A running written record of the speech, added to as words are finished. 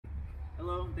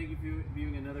Hello, thank you for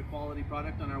viewing another quality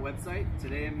product on our website.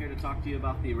 Today I'm here to talk to you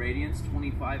about the Radiance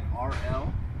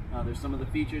 25RL. There's some of the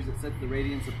features that set the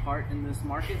Radiance apart in this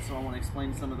market, so I want to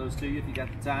explain some of those to you if you got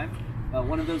the time.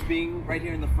 One of those being right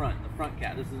here in the front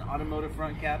cap. This is an automotive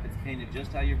front cap. It's painted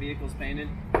just how your vehicle's painted.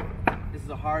 This is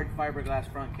a hard fiberglass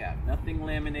front cap. Nothing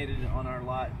laminated on our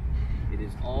lot. It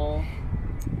is all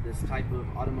this type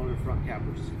of automotive front cap,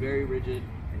 which is very rigid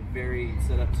and very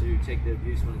set up to take the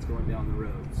abuse when it's going down the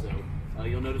road. So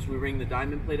you'll notice we ring the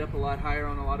diamond plate up a lot higher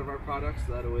on a lot of our products,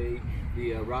 so that way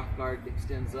the rock guard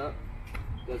extends up,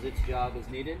 does its job as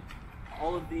needed.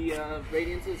 All of the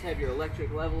Radiances have your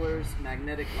electric levelers,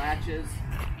 magnetic latches,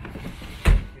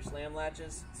 your slam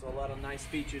latches, so a lot of nice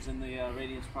features in the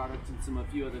Radiance products and a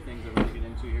few other things that we're going to get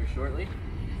into here shortly.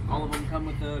 All of them come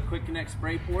with a quick connect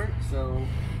spray port, so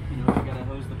if you got to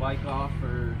hose the bike off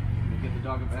or give the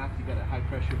dog a bath, you got a high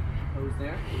pressure hose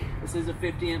there. This is a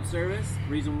 50 amp service.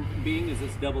 Reason being is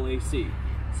it's double AC.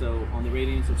 So on the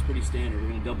Radiance it's pretty standard. We're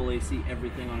going to double AC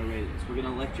everything on our Radiance. We're going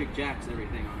to electric jacks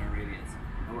everything on our Radiance.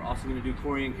 And we're also going to do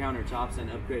Corian countertops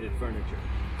and upgraded furniture.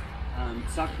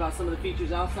 To talk about some of the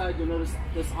features outside, you'll notice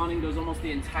this awning goes almost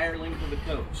the entire length of the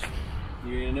coach.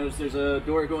 You're going to notice there's a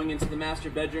door going into the master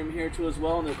bedroom here too as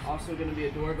well, and there's also going to be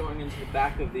a door going into the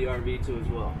back of the RV too as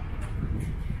well.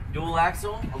 Dual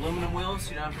axle, aluminum wheels, so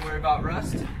you don't have to worry about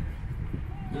rust.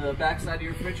 The back side of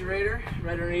your refrigerator,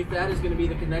 right underneath that is going to be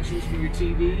the connections for your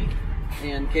TV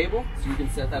and cable, so you can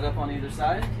set that up on either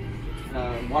side.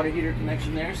 Water heater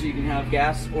connection there, so you can have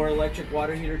gas or electric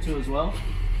water heater too as well.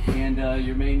 And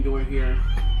your main door here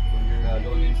when you're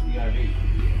going into the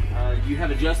RV. You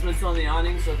have adjustments on the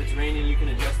awning, so if it's raining you can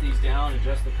adjust these down,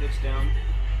 adjust the pitch down,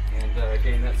 and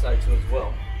gain that side too as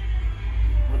well.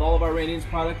 With all of our Radiance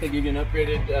product, they give you an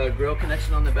upgraded grill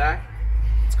connection on the back.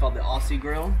 It's called the Aussie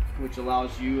grill, which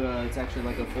allows you, it's actually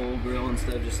like a full grill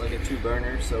instead of just like a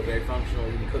 2-burner, so very functional.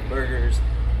 You can cook burgers,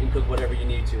 you can cook whatever you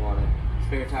need to on it.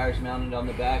 Spare tires mounted on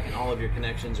the back, and all of your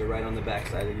connections are right on the back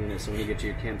side of the unit, so when you get to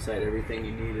your campsite, everything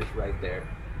you need is right there.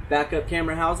 Backup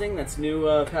camera housing, that's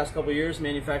new past couple years.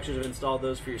 Manufacturers have installed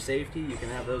those for your safety. You can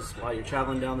have those while you're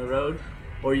traveling down the road,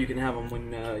 or you can have them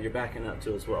when you're backing up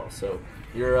too as well. So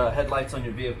your headlights on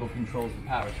your vehicle controls the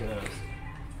power to those.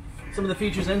 Some of the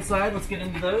features inside, let's get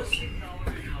into those.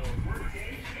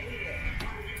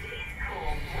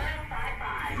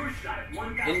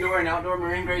 Indoor and outdoor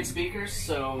marine grade speakers,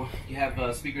 so you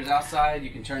have speakers outside, you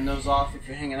can turn those off if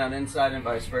you're hanging out inside and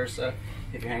vice versa.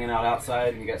 If you're hanging out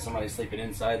outside and you got somebody sleeping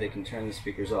inside, they can turn the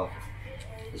speakers off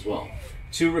as well.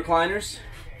 2 recliners,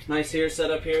 nice here,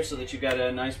 set up here so that you've got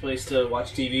a nice place to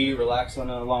watch TV, relax on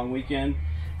a long weekend.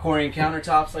 Corian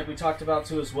countertops like we talked about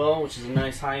too as well, which is a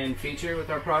nice high-end feature with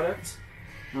our products.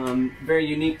 Very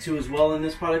unique too as well in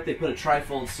this product, they put a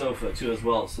tri-fold sofa too as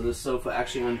well, so this sofa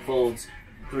actually unfolds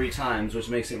 3 times, which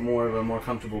makes it more of a more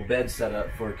comfortable bed setup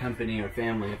for company or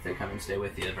family if they come and stay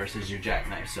with you versus your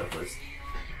jackknife sofas.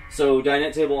 So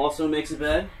dinette table also makes a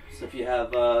bed, so if you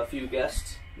have a few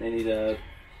guests, they need a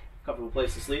comfortable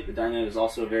place to sleep, the dinette is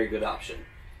also a very good option.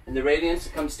 And the Radiance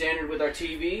comes standard with our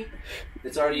TV.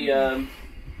 It's already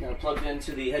plugged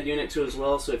into the head unit too as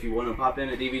well, so if you want to pop in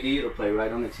a DVD, it'll play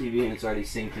right on the TV and it's already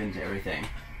synced into everything.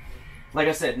 Like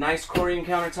I said, nice Corian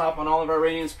countertop on all of our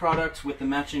Radiance products with the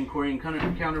matching Corian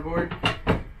counterboard.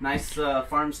 Nice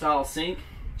farm style sink.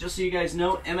 Just so you guys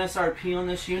know, MSRP on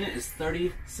this unit is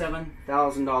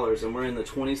 $37,000 and we're in the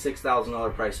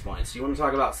 $26,000 price point. So you want to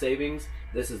talk about savings,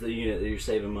 this is the unit that you're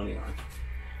saving money on.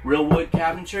 Real wood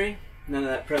cabinetry, none of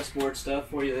that press board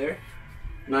stuff for you there.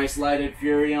 Nice lighted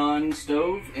Furrion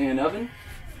stove and oven,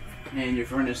 and your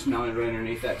furnace mounted right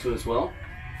underneath that too as well.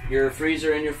 Your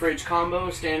freezer and your fridge combo,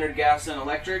 standard gas and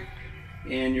electric,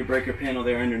 and your breaker panel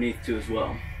there underneath too as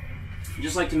well.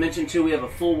 Just like to mention too, we have a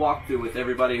full walkthrough with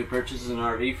everybody who purchases an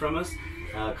RV from us,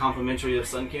 complimentary of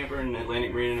Sun Camper and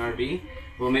Atlantic Marine and RV.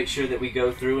 We'll make sure that we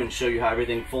go through and show you how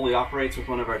everything fully operates with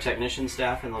one of our technician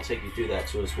staff, and they'll take you through that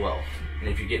too as well. And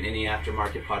if you're getting any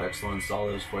aftermarket products, they'll install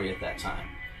those for you at that time.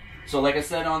 So like I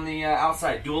said on the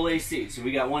outside, dual AC. So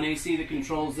we got one AC that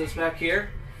controls this back here.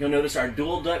 You'll notice our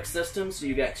dual duct system, so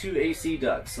you got 2 AC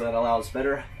ducts, so that allows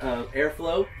better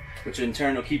airflow, which in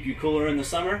turn will keep you cooler in the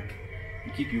summer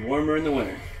and keep you warmer in the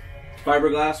winter.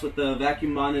 Fiberglass with the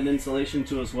vacuum bonded insulation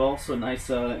too as well, so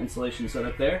nice insulation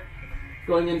setup there.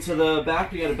 Going into the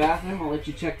back, you got a bathroom. I'll let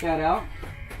you check that out.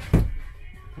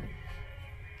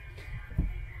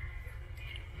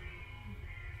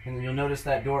 And you'll notice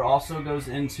that door also goes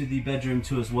into the bedroom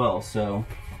too as well. So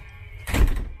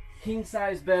king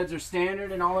size beds are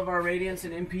standard in all of our Radiance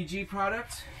and MPG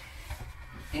products.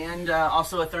 And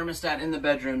also a thermostat in the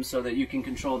bedroom so that you can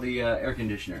control the air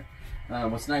conditioner.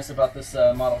 What's nice about this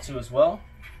Model 2 as well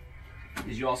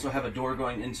is you also have a door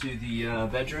going into the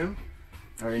bedroom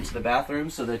or into the bathroom,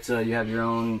 so that you have your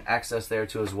own access there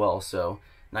too as well. So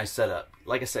nice setup.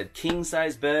 Like I said, king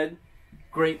size bed,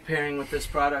 great pairing with this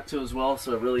product too as well.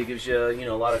 So it really gives you,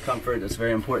 a lot of comfort. That's a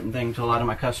very important thing to a lot of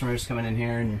my customers coming in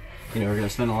here, and we're going to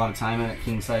spend a lot of time in it.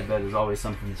 King size bed is always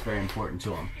something that's very important to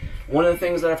them. One of the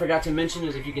things that I forgot to mention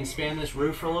is if you can span this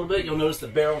roof for a little bit, you'll notice the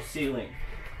barrel ceiling.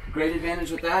 Great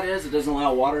advantage with that is it doesn't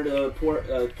allow water to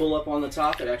pull up on the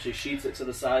top. It actually sheets it to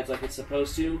the sides like it's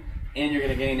supposed to, and you're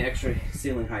going to gain extra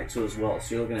ceiling height too as well.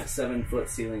 So you're looking at 7-foot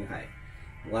ceiling height.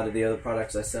 A lot of the other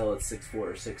products I sell at 6'4"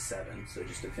 or 6'7", so it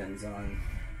just depends on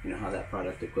how that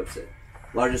product equips it.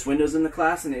 Largest windows in the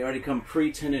class, and they already come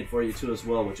pre-tinted for you too as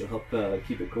well, which will help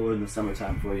keep it cooler in the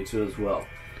summertime for you too as well.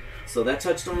 So that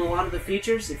touched on a lot of the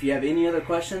features. If you have any other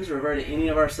questions, refer to any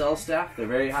of our sales staff. They're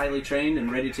very highly trained and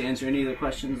ready to answer any of the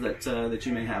questions that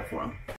you may have for them.